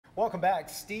Welcome back.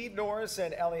 Steve Norris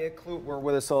and Elliot Clute were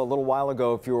with us a little while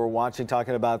ago, if you were watching,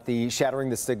 talking about the Shattering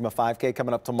the Stigma 5K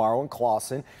coming up tomorrow in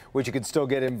Clawson, which you can still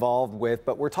get involved with.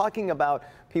 But we're talking about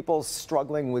people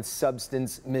struggling with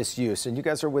substance misuse. And you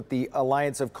guys are with the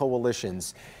Alliance of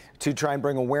Coalitions to try and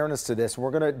bring awareness to this.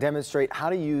 We're going to demonstrate how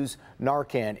to use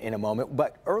Narcan in a moment.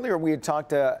 But earlier we had talked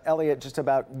to Elliot just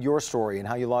about your story and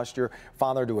how you lost your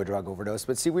father to a drug overdose.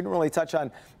 But see, we didn't really touch on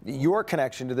your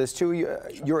connection to this too.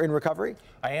 You're in recovery?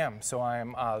 I am. So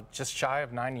I'm just shy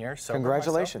of 9 years. So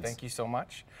congratulations. Thank you so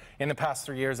much. In the past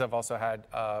 3 years, I've also had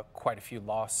quite a few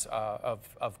loss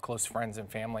of close friends and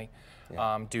family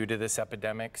due to this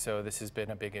epidemic. So this has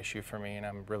been a big issue for me, and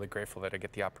I'm really grateful that I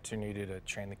get the opportunity to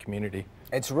train the community.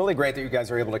 It's really great that you guys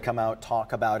are able to come out,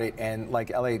 talk about it, and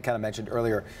like Elliot kind of mentioned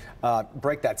earlier,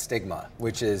 break that stigma,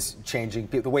 which is changing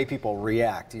the way people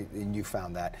react, and you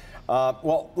found that.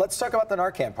 Well, let's talk about the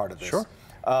Narcan part of this. Sure.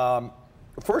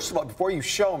 First of all, before you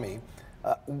show me,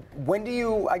 when do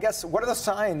you, I guess, what are the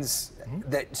signs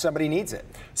that somebody needs it?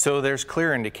 So there's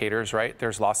clear indicators, right?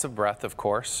 There's loss of breath, of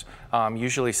course.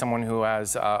 Usually someone who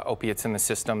has opiates in the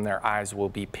system, their eyes will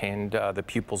be pinned, the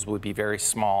pupils will be very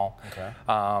small.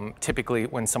 Okay. Typically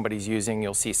when somebody's using,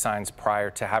 you'll see signs prior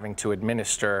to having to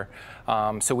administer.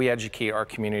 So we educate our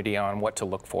community on what to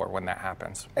look for when that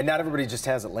happens. And not everybody just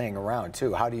has it laying around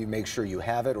too. How do you make sure you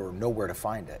have it or know where to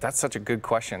find it? That's such a good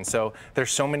question. So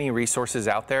there's so many resources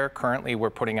out there. Currently we're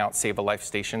putting out Save a Life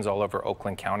stations all over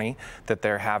Oakland County that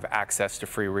there have access to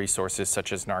free resources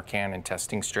such as Narcan and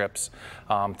testing strips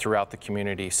throughout the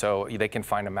community. So they can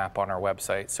find a map on our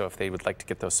website. So if they would like to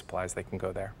get those supplies, they can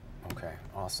go there. Okay,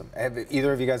 awesome. Have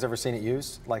either of you guys ever seen it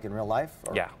used, like in real life?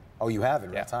 Or? Yeah. Oh, you have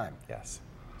in real time? Yes.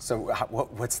 So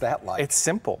what's that like? It's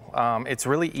simple. It's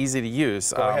really easy to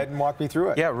use. Go ahead and walk me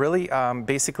through it. Yeah, really.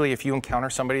 Basically, if you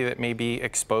encounter somebody that may be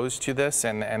exposed to this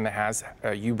and has,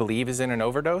 you believe is in an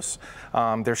overdose,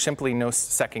 there's simply no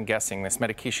second guessing. This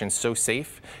medication is so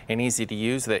safe and easy to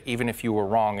use that even if you were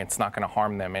wrong, it's not going to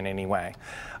harm them in any way.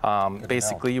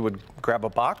 Basically, you would grab a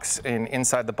box, and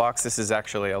inside the box, this is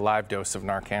actually a live dose of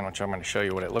Narcan, which I'm going to show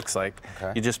you what it looks like.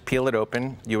 Okay. You just peel it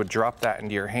open. You would drop that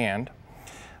into your hand.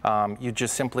 You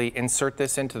just simply insert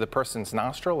this into the person's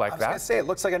nostril like that. I was going to say, it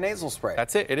looks like a nasal spray.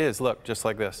 That's it. It is. Look, just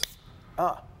like this.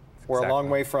 Ah, we're a long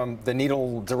way from the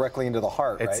needle directly into the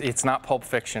heart, right? It's not Pulp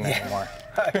Fiction anymore.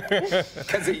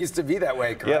 Because it used to be that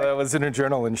way, correct? Yeah, that was an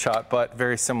adrenaline shot, but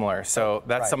very similar. So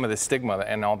that's some of the stigma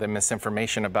and all the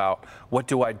misinformation about what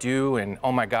do I do, and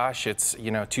oh my gosh, it's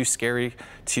too scary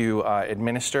to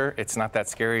administer. It's not that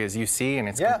scary as you see, and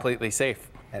it's completely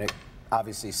safe. And it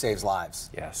obviously saves lives.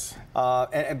 Yes.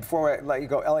 And before I let you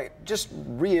go, Elliot, just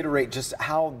reiterate just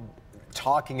how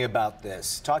talking about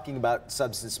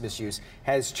substance misuse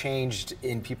has changed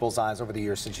in people's eyes over the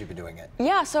years since you've been doing it.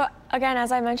 Yeah, so again,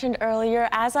 as I mentioned earlier,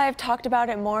 as I've talked about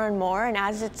it more and more, and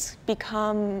as it's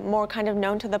become more kind of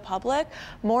known to the public,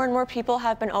 more and more people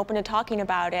have been open to talking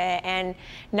about it and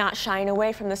not shying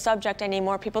away from the subject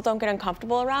anymore. People don't get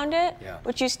uncomfortable around it,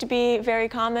 which used to be very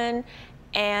common.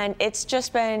 And it's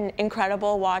just been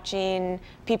incredible watching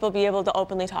people be able to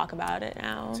openly talk about it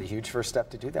now. It's a huge first step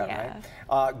to do that,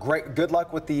 right? Great. Good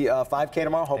luck with the 5K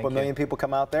tomorrow. Hope a million people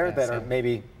come out there that are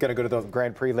maybe going to go to the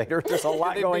Grand Prix later. There's a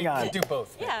lot going on. Do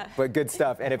both. Yeah. But good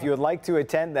stuff. And if you would like to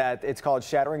attend that, it's called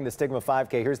Shattering the Stigma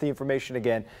 5K. Here's the information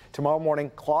again. Tomorrow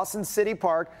morning, Clawson City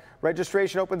Park.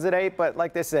 Registration opens at 8, but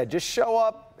like they said, just show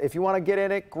up. If you want to get in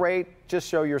it, great. Just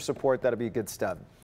show your support. That'll be good stuff.